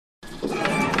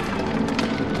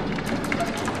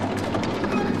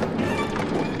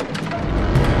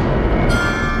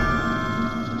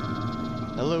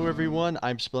everyone,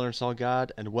 I'm Splinter Cell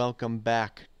God, and welcome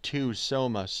back to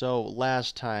SOMA. So,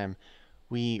 last time,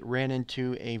 we ran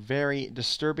into a very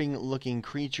disturbing looking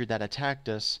creature that attacked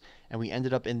us, and we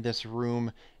ended up in this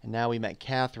room, and now we met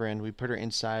Catherine. We put her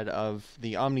inside of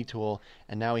the Omni tool,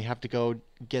 and now we have to go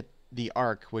get the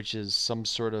Ark, which is some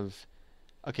sort of...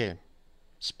 Okay,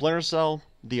 Splinter Cell,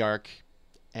 the Ark,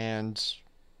 and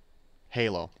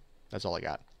Halo. That's all I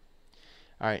got.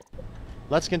 Alright.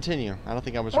 Let's continue. I don't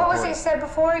think I was What recording. was he said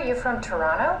before? You from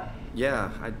Toronto?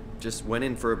 Yeah, I just went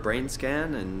in for a brain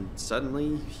scan and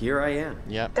suddenly here I am.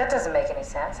 Yep. That doesn't make any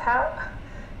sense.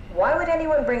 Why would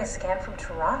anyone bring a scan from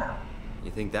Toronto?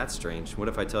 You think that's strange? What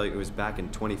if I tell you it was back in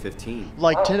 2015?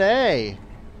 Like Whoa. today.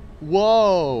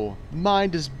 Whoa.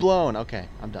 Mind is blown. Okay,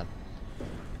 I'm done.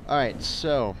 Alright,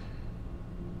 so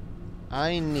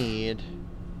I need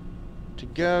to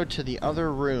go to the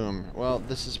other room. Well,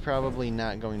 this is probably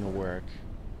not going to work.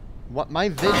 What? My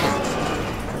vision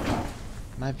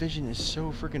is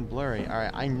so freaking blurry.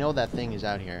 Alright, I know that thing is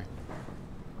out here.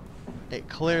 It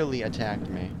clearly attacked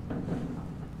me.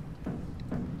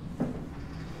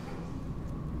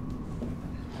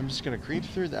 I'm just gonna creep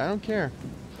through I don't care.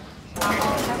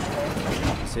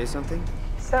 Say something?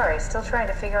 Sorry, still trying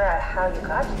to figure out how you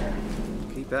got here.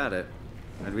 Keep at it.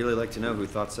 I'd really like to know who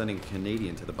thought sending a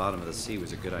Canadian to the bottom of the sea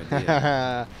was a good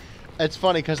idea. It's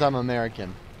funny because I'm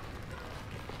American.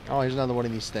 Oh, here's another one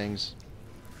of these things.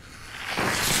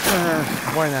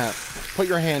 Why not? Put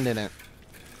your hand in it.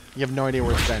 You have no idea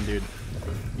where it's been, dude.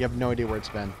 You have no idea where it's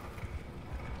been.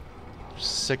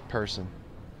 Sick person.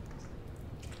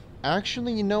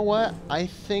 Actually, you know what? I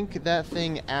think that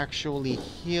thing actually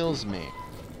heals me.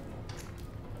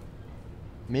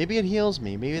 Maybe it heals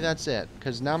me. Maybe that's it.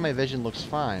 Because now my vision looks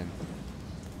fine.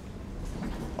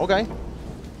 Okay.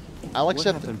 I'll accept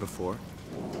it. What happened before?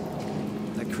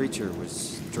 That creature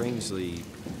was strangely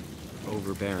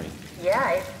overbearing.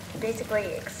 Yeah, it basically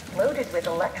exploded with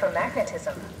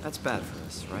electromagnetism. That's bad for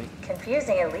us, right?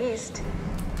 Confusing at least.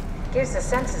 Gives the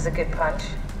senses a good punch.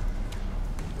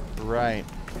 Right.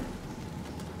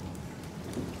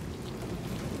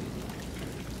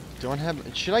 Don't have...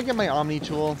 Should I get my Omni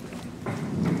tool?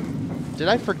 Did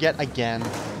I forget again?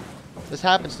 This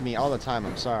happens to me all the time,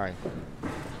 I'm sorry.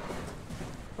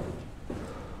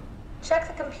 Check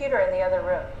the computer in the other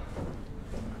room.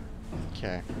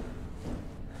 Okay.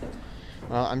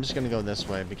 Well, I'm just gonna go this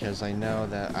way because I know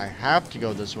that I have to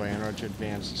go this way in order to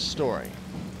advance the story.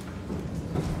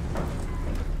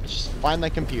 Let's just find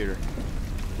that computer.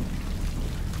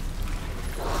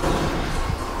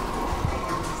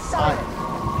 Simon,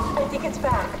 I think it's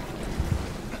back.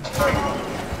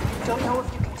 Don't know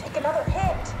if you can take another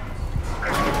hit.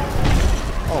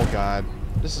 Oh god,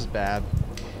 this is bad.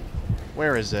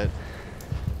 Where is it?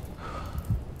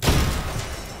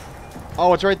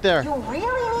 Oh, it's right there. You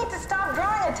really need to stop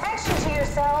drawing attention to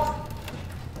yourself.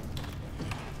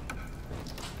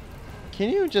 Can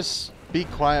you just be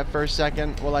quiet for a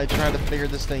second while I try to figure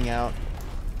this thing out?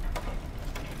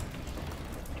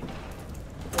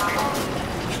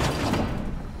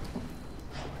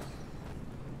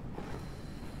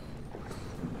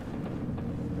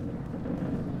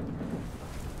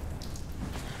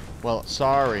 Well,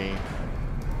 sorry.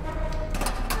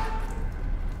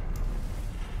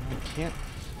 I can't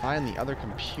find the other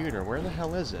computer. Where the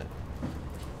hell is it?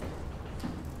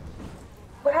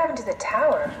 What happened to the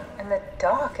tower, and the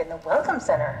dock, and the welcome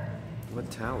center? What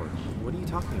tower? What are you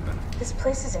talking about? This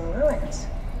place is in ruins.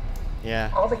 Yeah.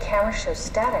 All the cameras show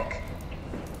static.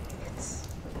 It's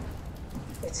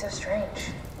so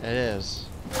strange. It is.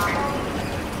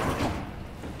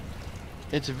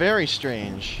 It's very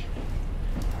strange.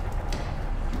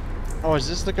 Oh, is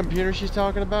this the computer she's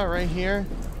talking about right here?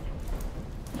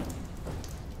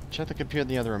 Check the computer in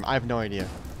the other room. I have no idea.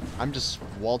 I'm just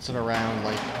waltzing around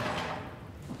like...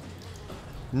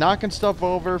 knocking stuff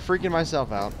over, freaking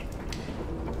myself out.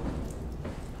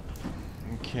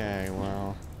 Okay,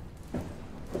 well...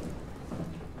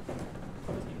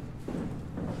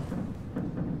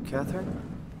 Catherine?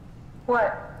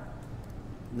 What?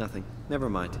 Nothing. Never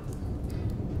mind.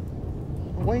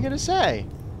 What are you gonna say?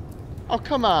 Oh,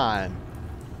 come on.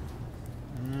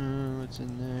 What's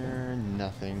in there?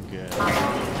 Nothing good.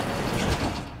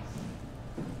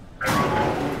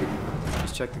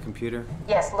 Just check the computer.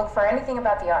 Yes, look for anything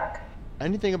about the Ark.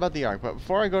 Anything about the Ark, but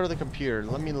before I go to the computer,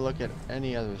 let me look at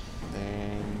any other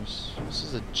things. This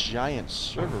is a giant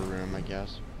server room, I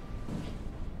guess.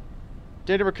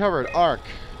 Data recovered. Ark.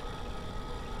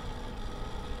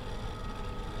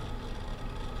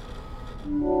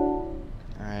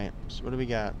 Alright, so what do we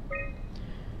got?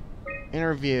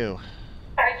 Interview.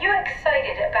 Are you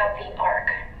excited about the Ark?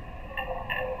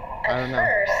 I At don't know.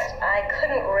 first, I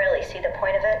couldn't really see the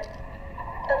point of it.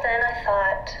 But then I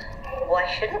thought, why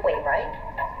shouldn't we, right?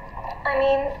 I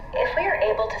mean, if we are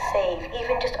able to save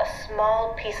even just a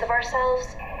small piece of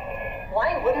ourselves,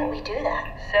 why wouldn't we do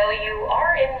that? So you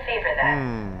are in favor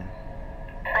then?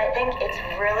 I think it's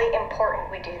really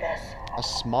important we do this. A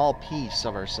small piece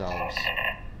of ourselves.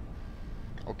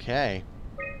 Okay.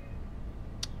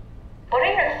 What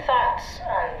are your thoughts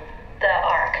on the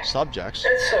Ark? Subjects.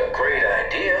 It's a great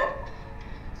idea.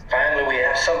 Finally, we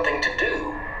have something to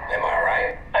do. Am I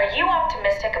right? Are you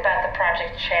optimistic about the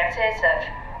project's chances of,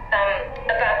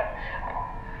 about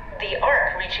the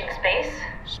Ark reaching space?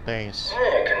 Space.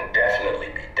 It can definitely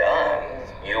be done.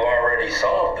 You already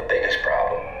solved the biggest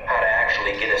problem. How to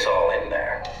actually get us all in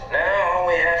there. Now all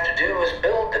we have to do is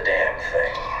build the damn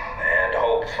thing. And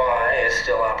hope Phi is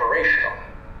still operational.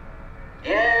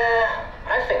 Yeah,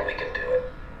 I think we can do it.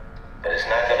 But it's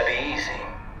not gonna be easy.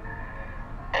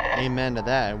 Amen to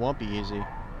that. It won't be easy.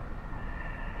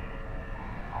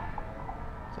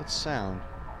 What's that sound?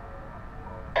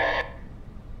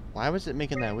 Why was it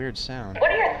making that weird sound?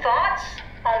 What are your thoughts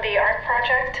on the Ark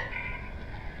project?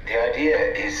 The idea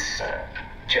is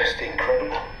just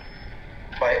incredible.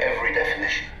 By every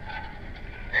definition.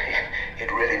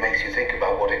 It really makes you think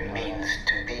about what it means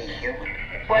to be human.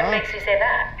 What makes you say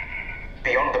that?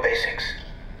 Beyond the basics.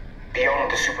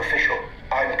 Beyond the superficial.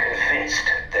 I'm convinced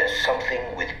there's something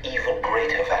with even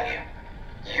greater value.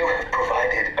 You have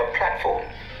provided a platform,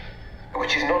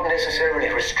 which is not necessarily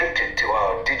restricted to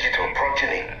our digital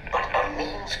progeny, but a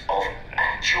means of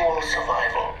actual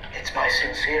survival. It's my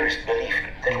sincerest belief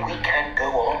that we can go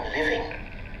on living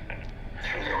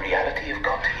through the reality of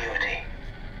continuity.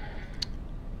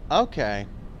 Okay.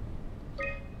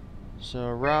 So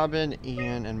Robin,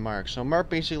 Ian, and Mark. So Mark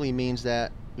basically means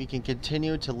that we can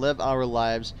continue to live our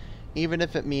lives even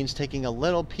if it means taking a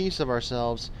little piece of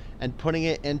ourselves and putting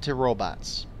it into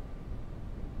robots.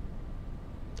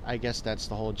 I guess that's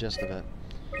the whole gist of it.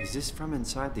 Is this from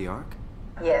inside the Ark?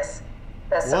 Yes.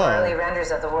 That's some Whoa. early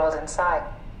renders of the world inside.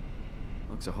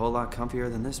 Looks a whole lot comfier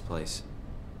than this place.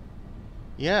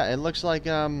 Yeah, it looks like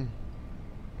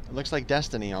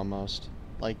Destiny almost.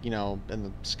 Like, you know, in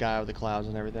the sky with the clouds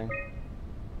and everything.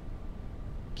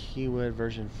 Keywood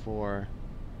version 4.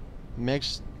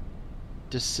 Mixed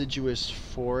deciduous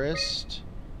forest.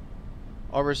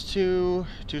 Overs 2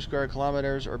 square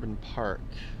kilometers, urban park.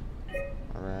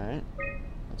 Alright.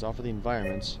 That's all for the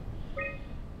environments.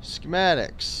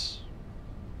 Schematics.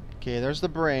 Okay, there's the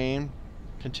brain.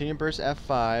 Continue burst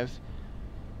F5.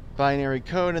 Binary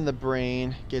code in the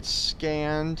brain gets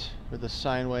scanned with a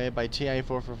sine wave by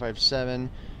TI-4457.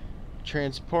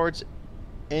 Transports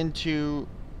into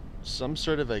some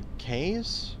sort of a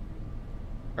case?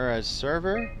 Or a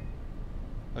server?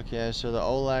 Okay, so the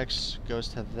OLEX goes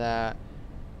to that.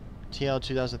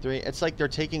 TL2003. It's like they're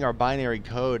taking our binary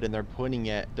code and they're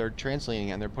translating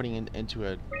it and they're putting it into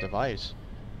a device.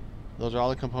 Those are all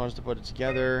the components to put it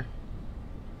together.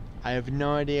 I have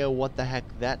no idea what the heck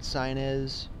that sign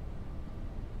is,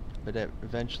 but it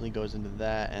eventually goes into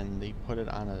that and they put it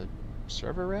on a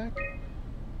server rack?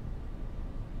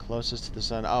 Closest to the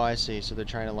sun. Oh, I see. So they're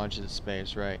trying to launch it at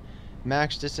space, right?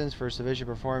 Max distance for division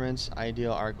performance.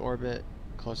 Ideal arc orbit.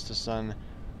 Close to sun.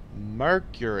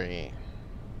 Mercury.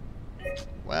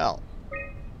 Well.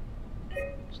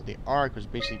 So the arc was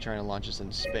basically trying to launch us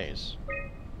into space.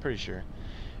 Pretty sure.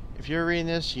 If you're reading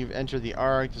this, you've entered the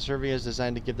ARC. The survey is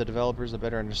designed to give the developers a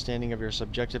better understanding of your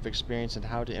subjective experience and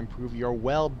how to improve your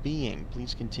well-being.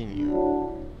 Please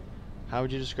continue. How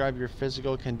would you describe your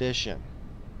physical condition?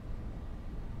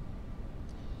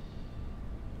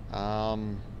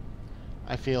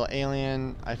 I feel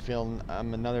alien. I feel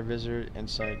I'm another visitor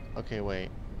inside. Okay, wait.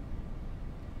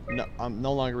 No, I'm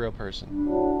no longer a real person.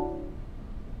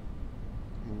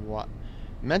 What?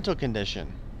 Mental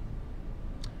condition.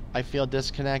 I feel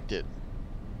disconnected.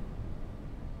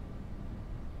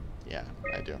 Yeah,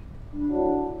 I do.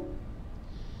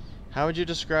 How would you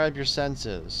describe your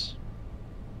senses?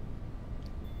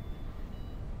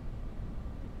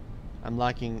 I'm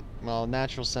lacking, well,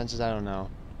 natural senses, I don't know.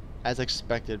 As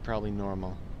expected, probably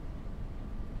normal.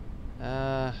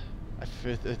 This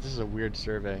is a weird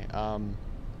survey.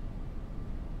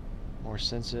 More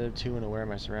sensitive to and aware of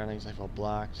my surroundings. I feel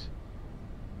blocked.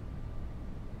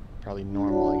 Probably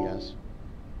normal, I guess.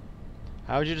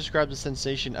 How would you describe the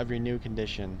sensation of your new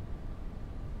condition?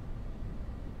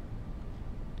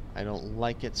 I don't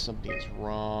like it. Something is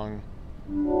wrong.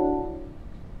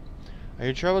 Are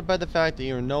you troubled by the fact that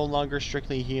you are no longer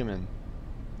strictly human?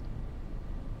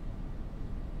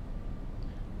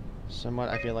 Somewhat,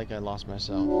 I feel like I lost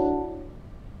myself.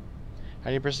 How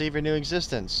do you perceive your new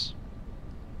existence?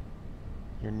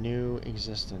 Your new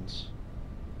existence.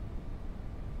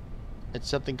 It's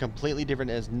something completely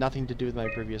different. It has nothing to do with my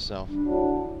previous self.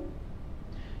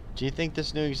 Do you think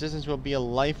this new existence will be a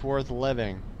life worth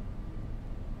living?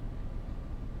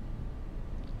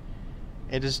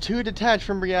 It is too detached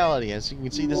from reality. As you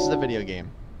can see, this is a video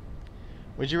game.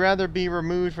 Would you rather be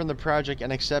removed from the project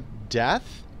and accept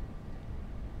death?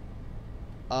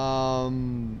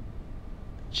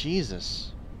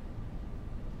 Jesus.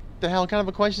 What the hell kind of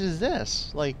a question is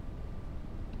this? Like,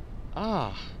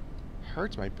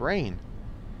 hurts my brain.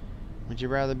 Would you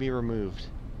rather be removed?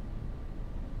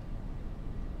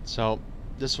 So,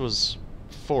 this was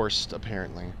forced,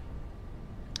 apparently.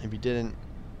 If you didn't,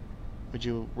 would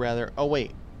you rather... Oh,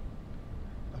 wait.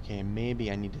 Okay,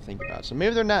 maybe I need to think about it. So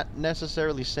maybe they're not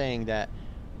necessarily saying that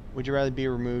would you rather be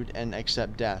removed and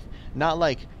accept death. Not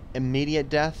like immediate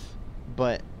death,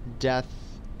 but death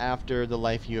after the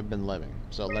life you have been living.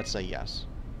 So let's say yes.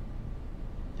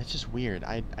 That's just weird.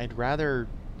 I'd rather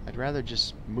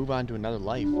just move on to another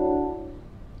life.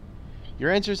 Your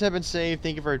answers have been saved.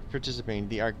 Thank you for participating.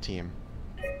 The ARC team.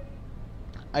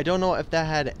 I don't know if that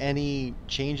had any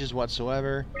changes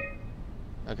whatsoever.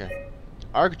 Okay.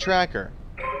 ARC tracker.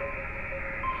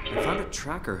 I found a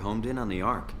tracker homed in on the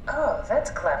Ark. Oh, that's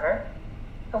clever.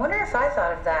 I wonder if I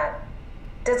thought of that.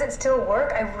 Does it still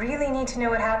work? I really need to know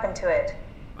what happened to it.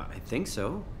 I think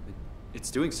so. It's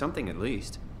doing something at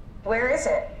least. Where is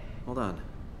it? Hold on.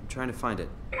 I'm trying to find it.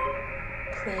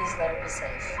 Please let it be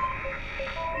safe.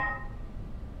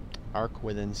 Arc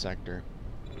within sector.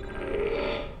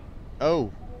 Oh,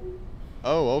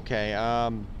 okay.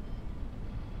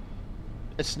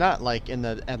 It's not like in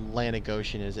the Atlantic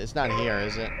Ocean, is it? It's not here,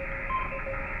 is it?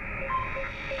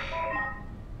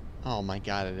 Oh my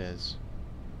god, it is.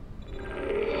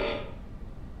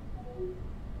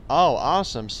 Oh,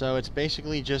 awesome. So it's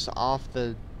basically just off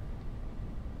the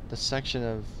section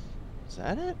of... Is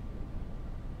that it?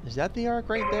 Is that the arc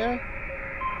right there?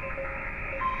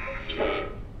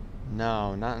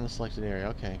 No, not in the selected area.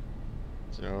 Okay.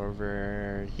 It's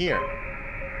over here.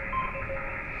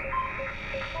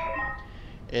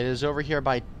 It is over here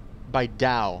by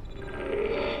Dow.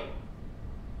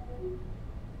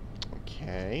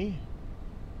 Okay.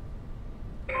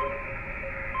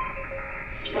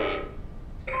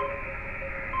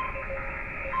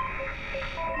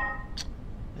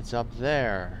 It's up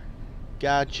there.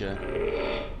 Gotcha.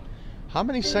 How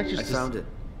many sectors? I found it.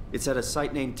 It's at a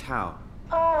site named Tau.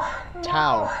 Oh, no.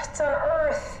 Tau. It's on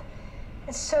Earth.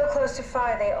 It's so close to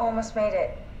Phi, they almost made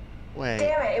it. Wait.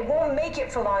 Damn it, it won't make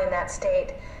it for long in that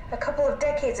state. A couple of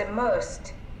decades at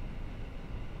most.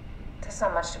 That's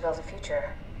not much to build a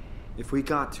future. If we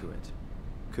got to it,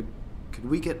 could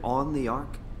we get on the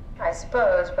Ark? I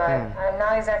suppose, but I'm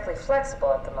not exactly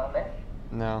flexible at the moment.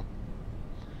 No.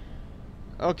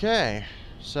 Okay,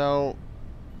 so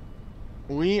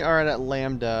we are at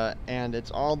Lambda, and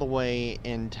it's all the way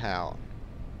in town.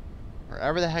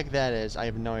 Wherever the heck that is, I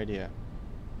have no idea.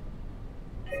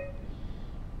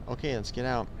 Okay, let's get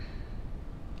out.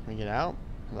 Can we get out?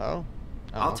 Hello?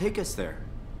 Oh. I'll take us there.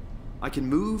 I can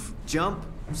move, jump,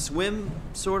 swim,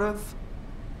 sort of.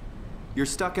 You're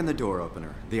stuck in the door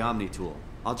opener, the Omni tool.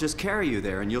 I'll just carry you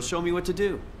there and you'll show me what to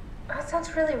do. That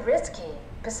sounds really risky.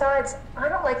 Besides, I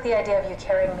don't like the idea of you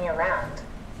carrying me around.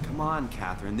 Come on,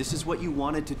 Catherine. This is what you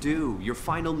wanted to do. Your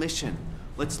final mission.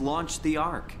 Let's launch the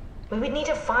Ark. We would need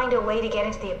to find a way to get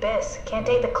into the Abyss. Can't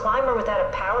take the climber without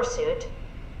a power suit.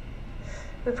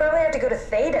 We probably have to go to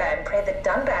Theta and pray that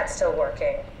Dunbat's still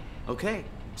working. Okay,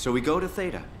 so we go to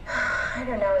Theta. I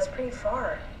don't know, it's pretty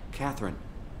far. Catherine,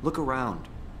 look around.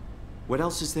 What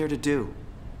else is there to do?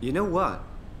 You know what?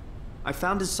 I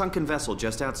found a sunken vessel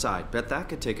just outside. Bet that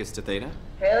could take us to Theta.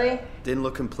 Really? Didn't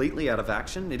look completely out of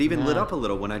action. It even lit up a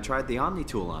little when I tried the Omni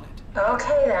tool on it.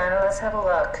 Okay then, let's have a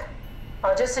look.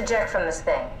 I'll just eject from this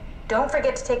thing. Don't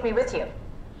forget to take me with you.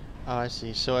 Oh, I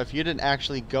see. So if you didn't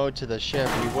actually go to the ship,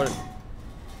 you wouldn't...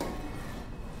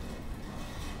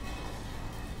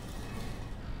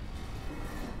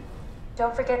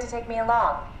 Don't forget to take me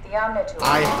along. The Omnitool.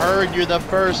 I heard you the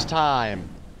first time.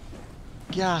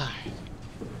 God.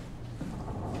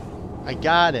 I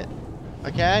got it.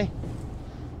 Okay?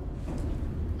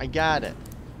 I got it.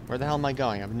 Where the hell am I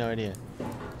going? I have no idea.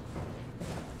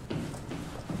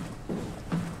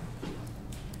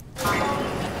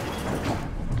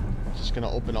 Just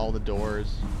gonna open all the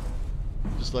doors.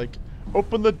 Just like,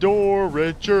 open the door,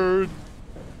 Richard.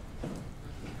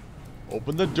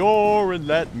 Open the door and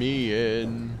let me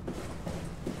in.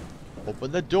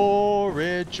 Open the door,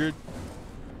 Richard.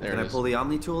 There Can it I is. pull the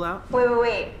Omni tool out?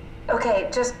 Wait. Okay,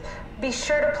 just be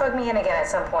sure to plug me in again at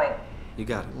some point. You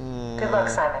got it. Good luck,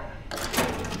 Simon.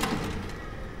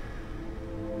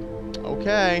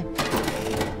 Okay.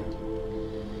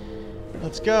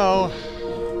 Let's go.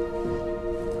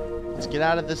 Let's get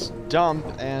out of this dump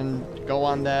and go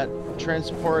on that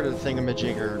transporter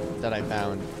thingamajigger that I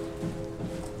found.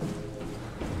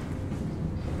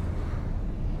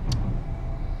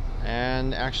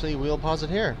 And actually, we'll pause it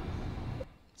here.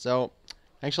 So,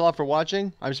 thanks a lot for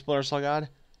watching. I'm Splinter Cell God.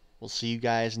 We'll see you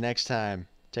guys next time.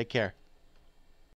 Take care.